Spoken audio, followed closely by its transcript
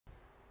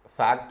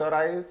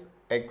factorize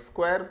x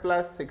square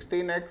plus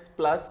 16x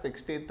plus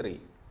 63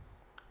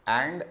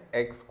 and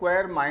x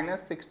square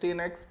minus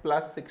 16x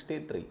plus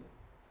 63.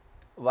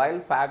 While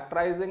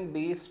factorizing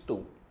these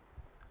two,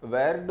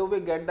 where do we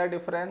get the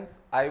difference?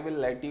 I will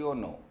let you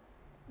know.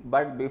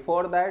 But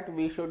before that,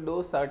 we should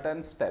do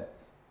certain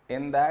steps.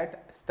 In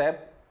that,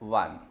 step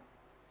 1,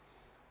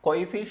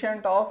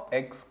 coefficient of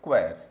x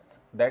square,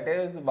 that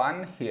is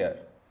 1 here,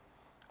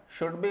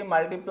 should be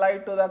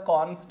multiplied to the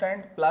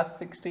constant plus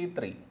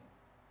 63.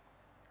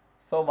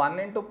 So 1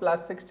 into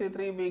plus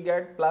 63, we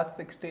get plus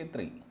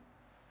 63.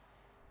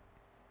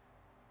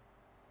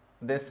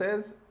 This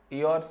is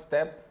your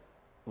step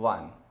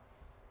 1.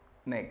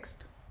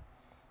 Next,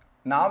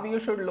 now you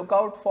should look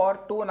out for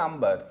two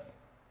numbers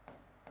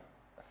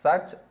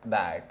such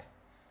that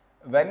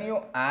when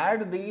you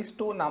add these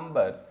two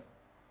numbers,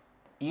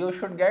 you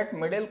should get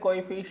middle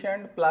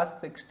coefficient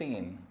plus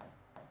 16,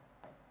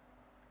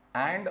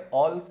 and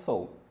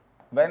also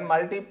when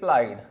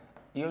multiplied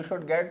you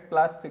should get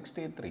plus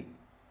 63.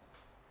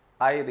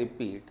 I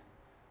repeat,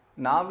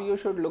 now you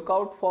should look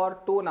out for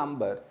two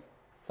numbers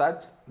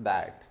such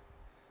that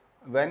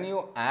when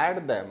you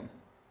add them,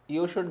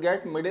 you should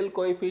get middle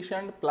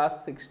coefficient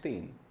plus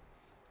 16,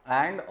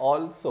 and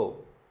also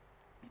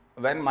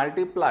when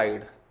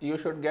multiplied you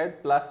should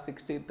get plus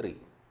 63.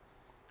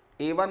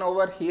 Even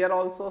over here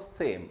also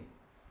same.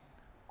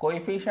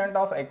 Coefficient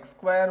of x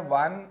square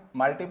 1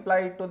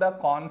 multiplied to the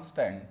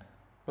constant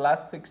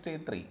plus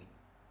 63.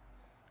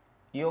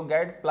 You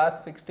get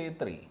plus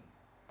 63.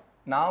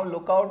 Now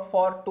look out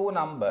for two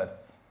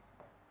numbers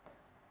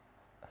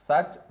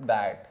such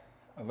that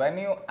when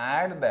you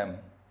add them,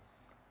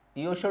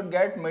 you should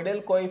get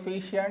middle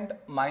coefficient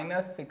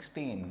minus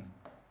 16,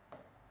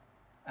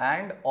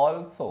 and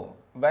also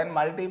when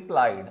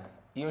multiplied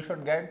you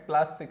should get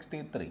plus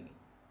 63.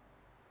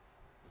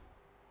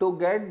 To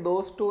get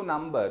those two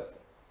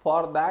numbers,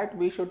 for that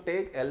we should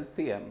take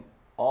LCM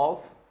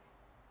of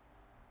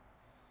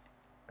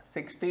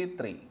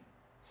 63.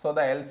 So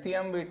the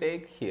LCM we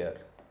take here.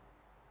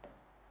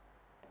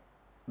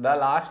 The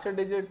last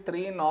digit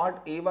 3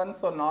 not even,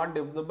 so not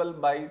divisible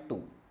by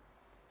 2.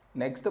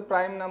 Next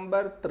prime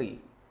number 3.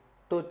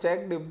 To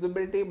check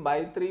divisibility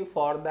by 3,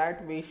 for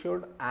that we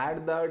should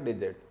add the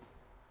digits.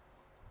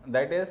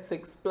 That is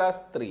 6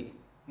 plus 3,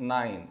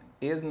 9.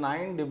 Is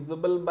 9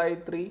 divisible by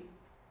 3?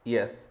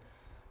 Yes.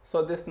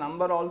 So this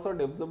number also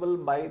divisible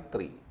by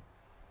 3.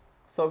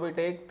 So we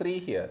take 3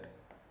 here.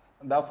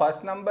 The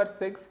first number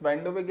 6,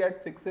 when do we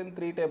get 6 in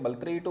 3 table?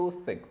 3 to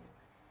 6.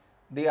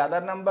 The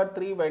other number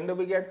 3, when do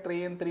we get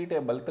 3 in 3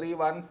 table? 3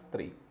 ones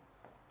 3.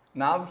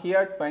 Now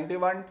here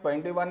 21,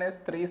 21 is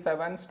 3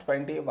 sevens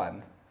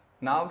 21.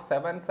 Now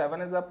 7,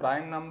 7 is a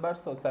prime number,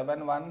 so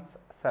 7 ones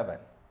 7.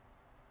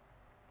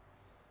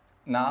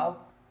 Now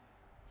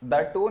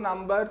the two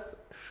numbers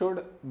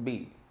should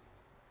be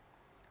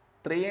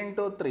 3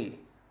 into 3,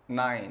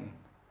 9,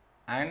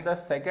 and the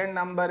second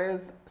number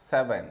is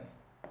 7.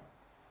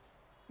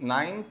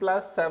 9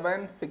 plus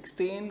 7,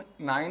 16,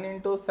 9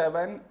 into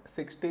 7,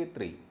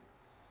 63.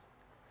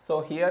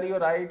 So here you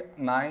write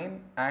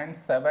 9 and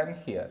 7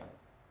 here.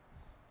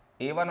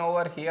 Even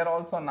over here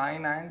also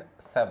 9 and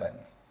 7.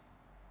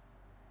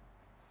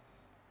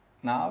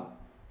 Now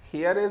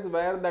here is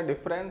where the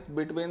difference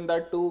between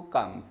the two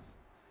comes,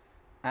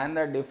 and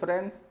the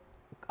difference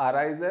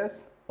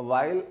arises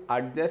while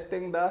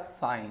adjusting the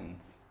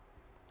signs.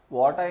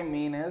 What I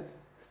mean is,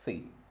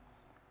 see,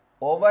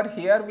 over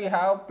here we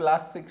have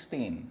plus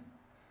 16.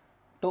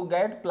 To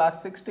get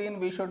plus 16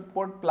 we should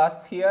put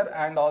plus here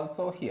and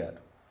also here.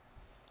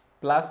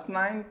 Plus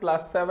 9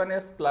 plus 7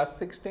 is plus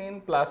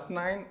 16, plus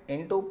 9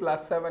 into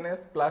plus 7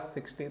 is plus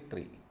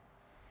 63.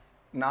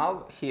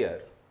 Now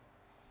here,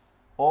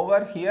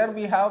 over here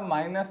we have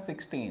minus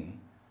 16.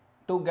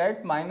 To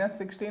get minus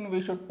 16 we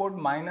should put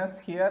minus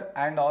here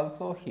and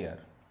also here.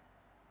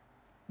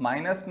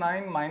 Minus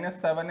 9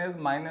 minus 7 is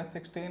minus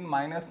 16,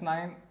 minus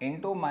 9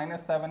 into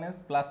minus 7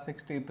 is plus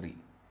 63.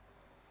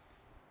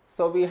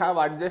 So we have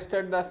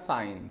adjusted the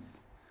signs.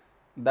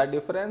 The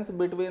difference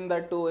between the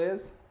two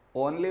is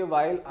only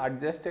while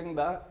adjusting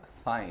the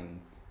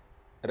signs.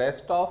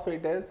 Rest of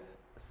it is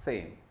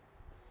same.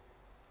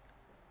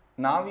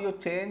 Now you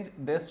change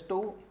this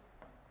to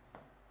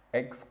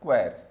x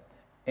square.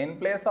 In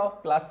place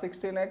of plus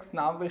 16x,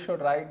 now we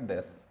should write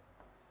this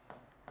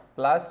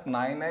plus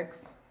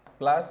 9x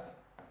plus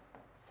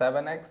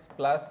 7x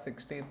plus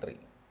 63.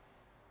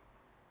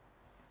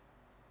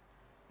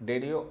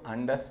 Did you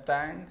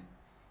understand?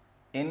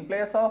 In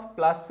place of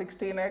plus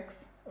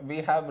 16x,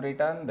 we have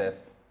written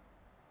this.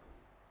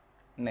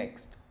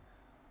 Next,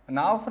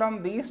 now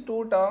from these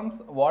two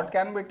terms, what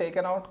can be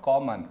taken out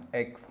common?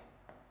 X.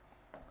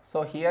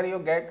 So here you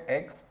get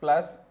x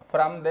plus,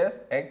 from this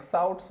x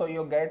out, so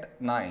you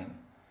get 9.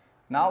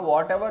 Now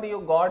whatever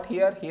you got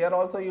here, here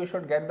also you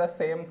should get the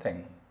same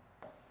thing.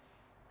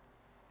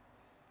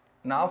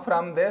 Now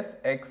from this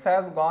x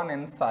has gone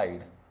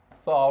inside,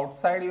 so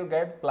outside you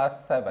get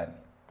plus 7.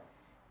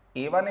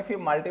 Even if you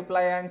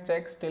multiply and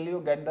check, still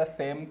you get the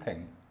same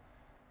thing.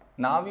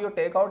 Now you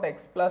take out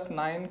x plus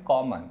 9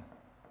 common.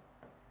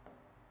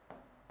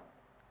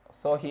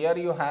 So here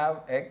you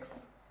have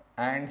x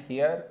and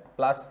here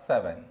plus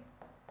 7.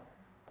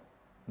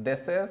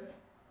 This is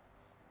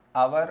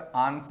our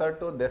answer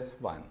to this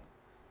one.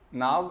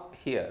 Now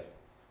here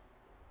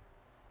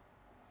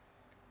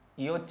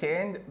you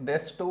change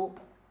this to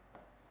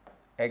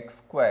x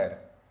square.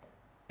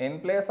 In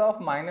place of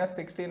minus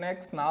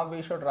 16x, now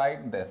we should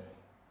write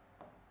this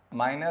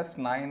minus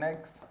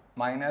 9x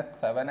minus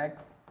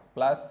 7x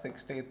plus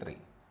 63.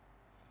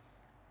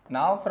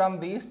 Now from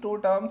these two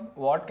terms,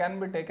 what can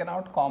be taken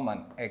out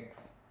common?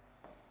 X.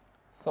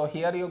 So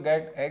here you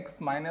get x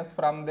minus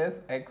from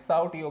this x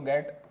out you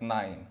get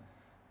 9.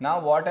 Now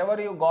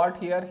whatever you got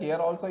here, here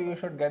also you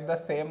should get the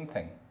same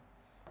thing.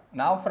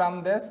 Now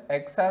from this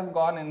x has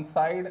gone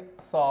inside,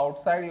 so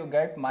outside you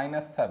get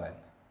minus 7.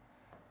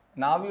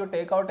 Now you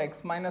take out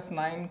x minus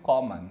 9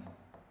 common.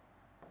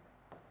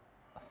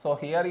 So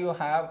here you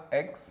have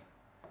x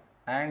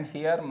and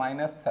here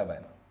minus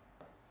 7.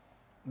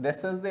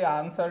 This is the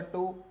answer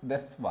to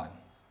this one.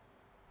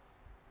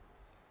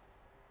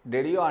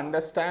 Did you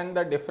understand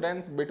the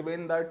difference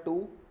between the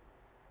two?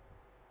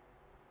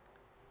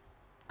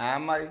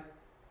 Am I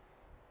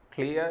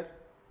clear?